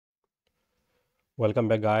Welcome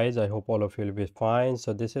back, guys. I hope all of you will be fine.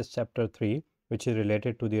 So this is chapter 3, which is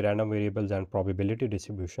related to the random variables and probability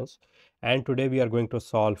distributions. And today we are going to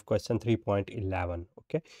solve question 3.11.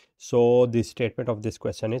 Okay. So the statement of this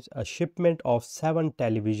question is a shipment of 7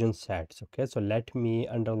 television sets. Okay. So let me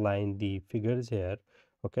underline the figures here.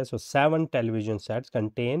 Okay. So 7 television sets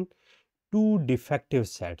contain 2 defective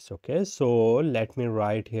sets. Okay. So let me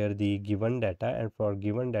write here the given data, and for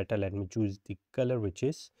given data let me choose the color which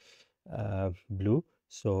is blue.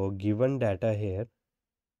 So given data here.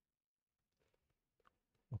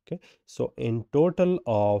 Okay, so in total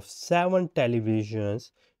of 7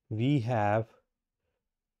 televisions we have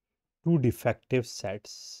 2 defective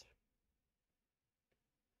sets.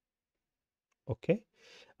 Okay,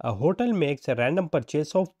 a hotel makes a random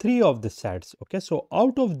purchase of 3 of the sets. Okay, so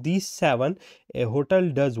out of these 7 a hotel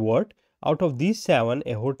does what? Out of these 7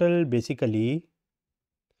 a hotel basically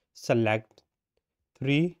select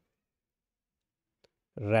 3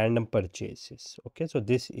 random purchases. Okay, so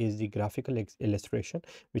this is the graphical illustration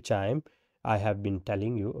which I have been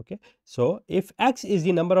telling you. Okay, so if X is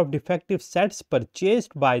the number of defective sets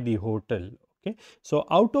purchased by the hotel, okay, so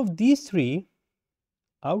out of these three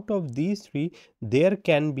there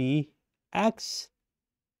can be X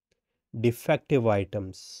defective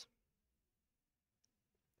items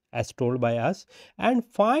as told by us, and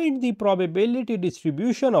find the probability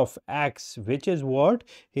distribution of X, which is what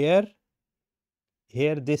here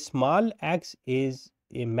this small x is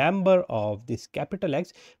a member of this capital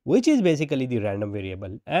X, which is basically the random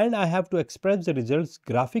variable, and I have to express the results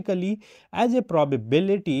graphically as a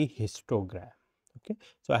probability histogram. Okay,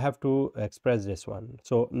 so I have to express this one.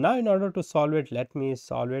 So now in order to solve it, let me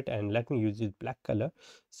solve it, and let me use this black color.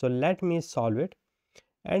 So let me solve it,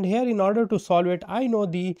 and here in order to solve it, I know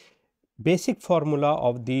the basic formula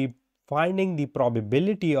of the finding the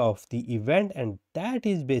probability of the event, and that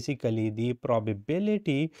is basically the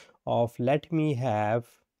probability of, let me have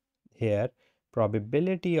here,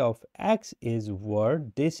 probability of X is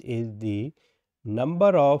what? This is the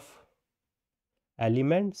number of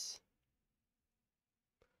elements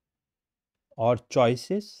or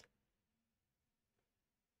choices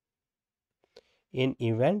in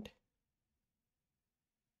event.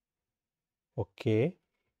 Okay,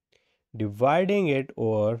 dividing it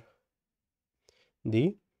over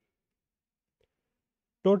the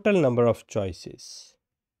total number of choices.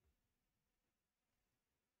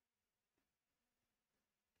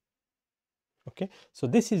 Okay, so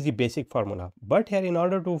this is the basic formula, but here in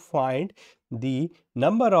order to find the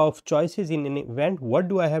number of choices in an event, what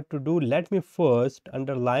do I have to do? Let me first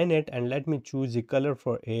underline it, and let me choose the color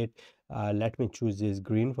for it. Let me choose this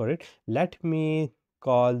green for it. Let me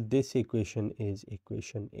call this equation is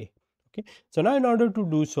equation A. Okay, so now in order to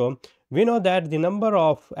do so, we know that the number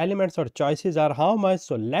of elements or choices are how much.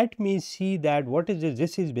 So let me see that what is this?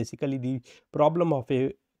 This is basically the problem of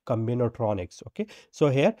a combinotronics. Okay, so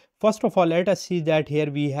here first of all let us see that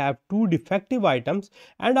here we have 2 defective items,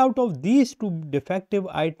 and out of these 2 defective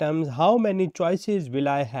items how many choices will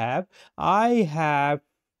I have? I have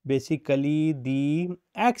basically the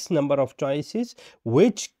X number of choices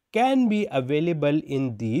which can be available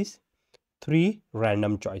in these 3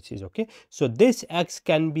 random choices. Okay, so this X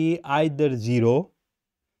can be either 0,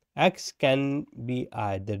 X can be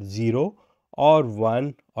either 0 or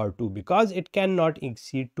 1 or 2, because it cannot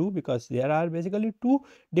exceed 2, because there are basically 2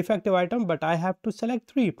 defective items, but I have to select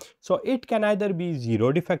 3. So it can either be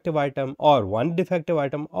 0 defective item or 1 defective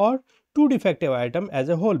item or 2 defective item as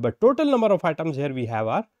a whole, but total number of items here we have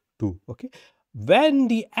are 2. Okay, when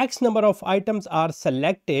the X number of items are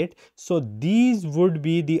selected, so these would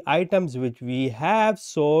be the items which we have,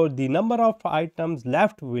 so the number of items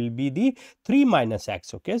left will be the 3 minus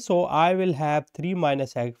X. Okay, so I will have 3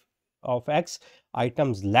 minus X of X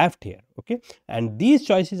items left here. Okay, and these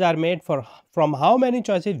choices are made for from how many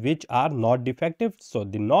choices which are not defective? So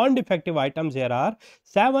the non-defective items here are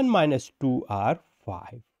 7 minus 2 are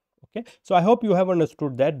 5. Okay, so I hope you have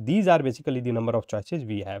understood that these are basically the number of choices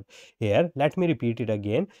we have here. Let me repeat it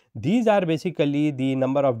again. These are basically the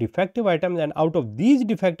number of defective items, and out of these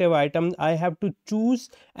defective items I have to choose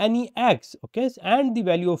any X. Okay, and the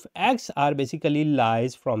value of X are basically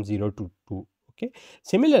lies from 0 to 2. Okay,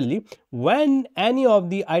 similarly, when any of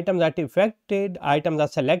the items are defective items are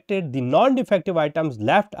selected, the non-defective items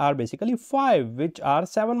left are basically 5, which are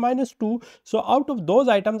 7 minus 2. So out of those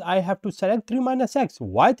items I have to select 3 minus X.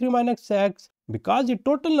 Why 3 minus X? Because the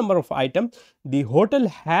total number of items the hotel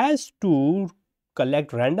has to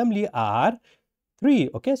collect randomly are 3.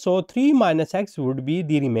 Okay, so 3 minus x would be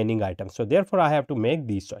the remaining item. So therefore I have to make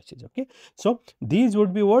these choices. Okay, so these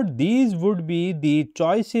would be what? These would be the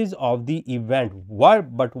choices of the event.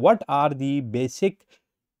 What are the basic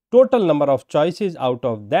total number of choices out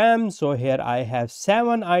of them? So here I have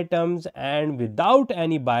 7 items, and without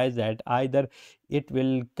any bias that either it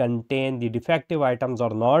will contain the defective items or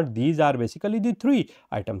not, these are basically the 3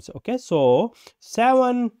 items. Okay, so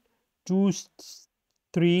 7 choose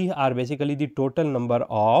 3 are basically the total number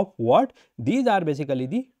of what? These are basically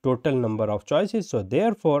the total number of choices. So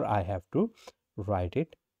therefore I have to write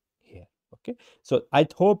it here. Okay, so I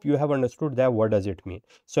hope you have understood that what does it mean.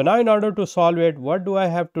 So now in order to solve it, what do I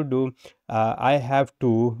have to do? I have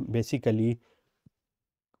to basically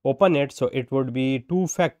open it. So it would be 2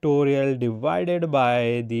 factorial divided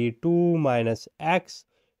by the 2 minus x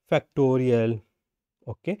factorial,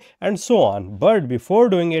 okay, and so on. But before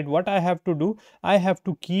doing it, what I have to do, I have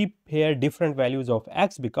to keep here different values of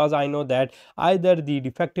x, because I know that either the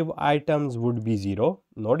defective items would be 0,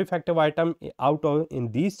 no defective item out of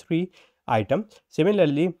in these 3 items.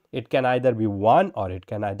 Similarly, it can either be 1 or it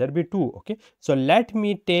can either be 2. Okay, so let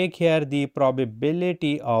me take here the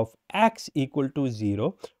probability of x equal to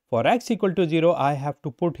 0. For x equal to 0, I have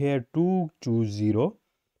to put here 2 choose 0,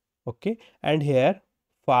 okay, and here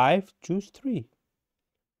 5 choose 3.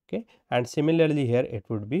 Okay, and similarly here it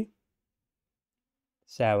would be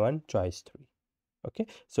 7 choice 3. Okay,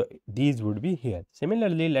 so these would be here.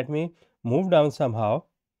 Similarly, let me move down somehow.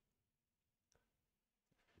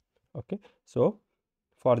 Okay, so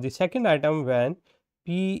for the second item, when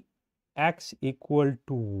p x equal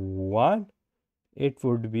to 1, it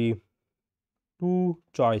would be 2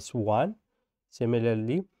 choice 1.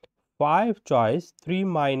 Similarly, 5 choice 3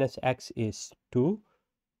 minus x is 2,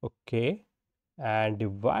 okay, and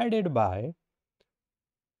divided by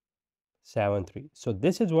 7 3. So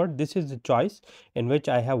this is what? This is the choice in which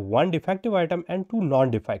I have 1 defective item and 2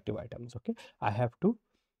 non-defective items. Okay, I have to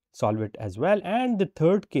solve it as well. And the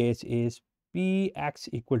third case is p x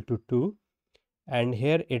equal to 2, and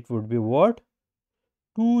here it would be what?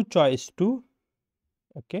 2 choice 2,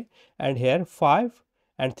 okay, and here 5,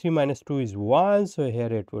 and 3 minus 2 is 1, so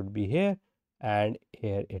here it would be here, and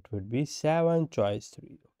here it would be 7 choice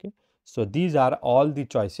 3. Okay, so these are all the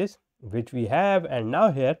choices which we have. And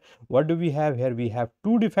now here what do we have? Here we have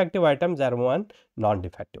 2 defective items and 1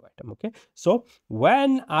 non-defective item. Okay, so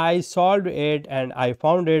when I solved it and I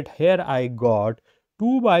found it, here I got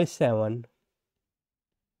 2 by 7.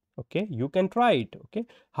 Okay, you can try it. Okay,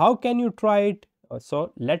 how can you try it?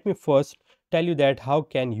 So let me first tell you that how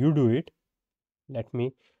can you do it. Let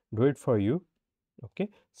me do it for you. Okay,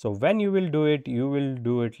 so when you will do it, you will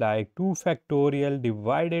do it like 2 factorial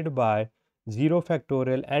divided by 0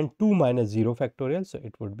 factorial and 2 minus 0 factorial. So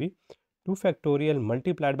it would be 2 factorial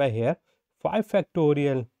multiplied by here 5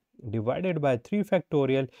 factorial divided by 3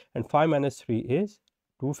 factorial, and 5 minus 3 is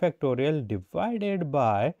 2 factorial divided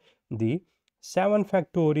by the 7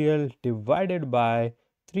 factorial divided by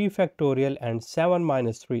 3 factorial, and 7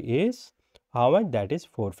 minus 3 is how much? That is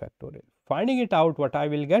 4 factorial. Finding it out, what I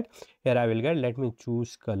will get? Here I will get, let me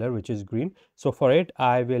choose color which is green. So for it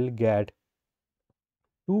I will get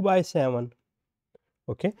 2 by 7.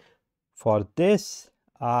 Okay, for this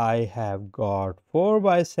I have got 4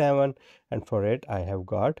 by 7, and for it I have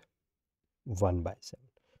got 1 by 7.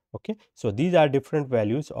 Okay, so these are different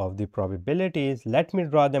values of the probabilities. Let me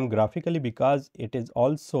draw them graphically, because it is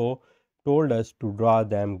also told us to draw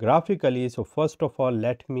them graphically. So first of all,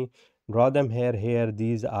 let me draw them here. Here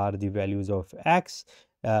these are the values of x,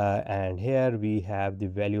 and here we have the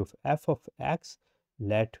value of f of x.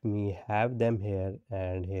 Let me have them here,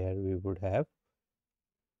 and here we would have,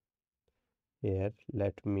 here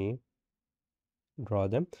let me draw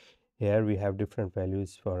them. Here we have different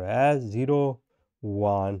values for as 0,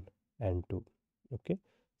 1 and 2. Okay,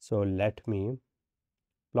 so let me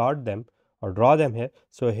plot them or draw them here.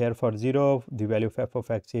 So here for 0 the value of f of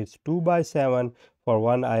x is 2 by 7, for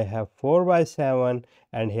 1 I have 4 by 7,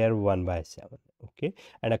 and here 1 by 7. Okay,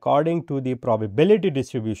 and according to the probability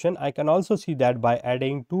distribution, I can also see that by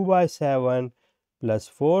adding 2 by 7 plus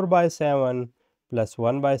 4 by 7 plus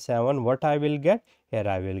 1 by 7, what I will get? Here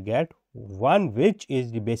I will get 1, which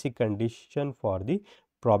is the basic condition for the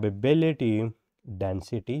probability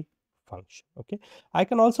density function. Okay, I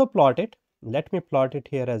can also plot it. Let me plot it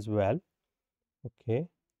here as well. Okay,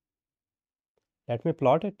 let me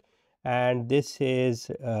plot it, and this is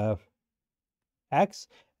x,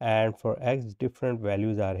 and for x different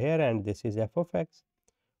values are here, and this is f of x.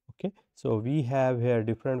 Okay, so we have here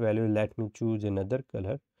different values. Let me choose another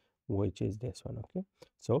color, which is this one. Okay,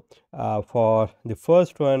 so for the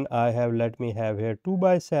first one I have, let me have here 2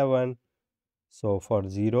 by 7. So for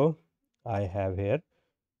 0 I have here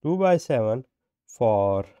 2 by 7,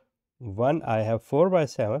 for 1 I have 4 by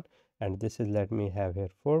 7, and this is, let me have here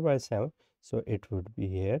 4 by 7. So it would be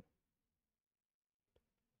here.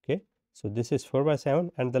 Okay. So this is 4 by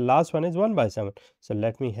 7 and the last one is 1 by 7. So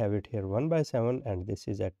let me have it here 1 by 7 and this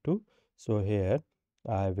is at 2. So here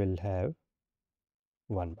I will have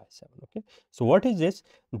 1 by 7. Okay. So what is this?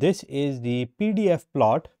 This is the PDF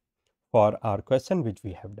plot for our question which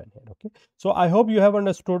we have done here. Okay. So I hope you have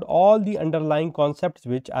understood all the underlying concepts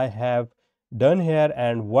which I have done here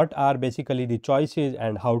and what are basically the choices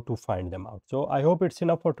and how to find them out. So I hope it's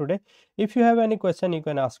enough for today. If you have any question, you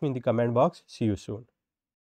can ask me in the comment box. See you soon.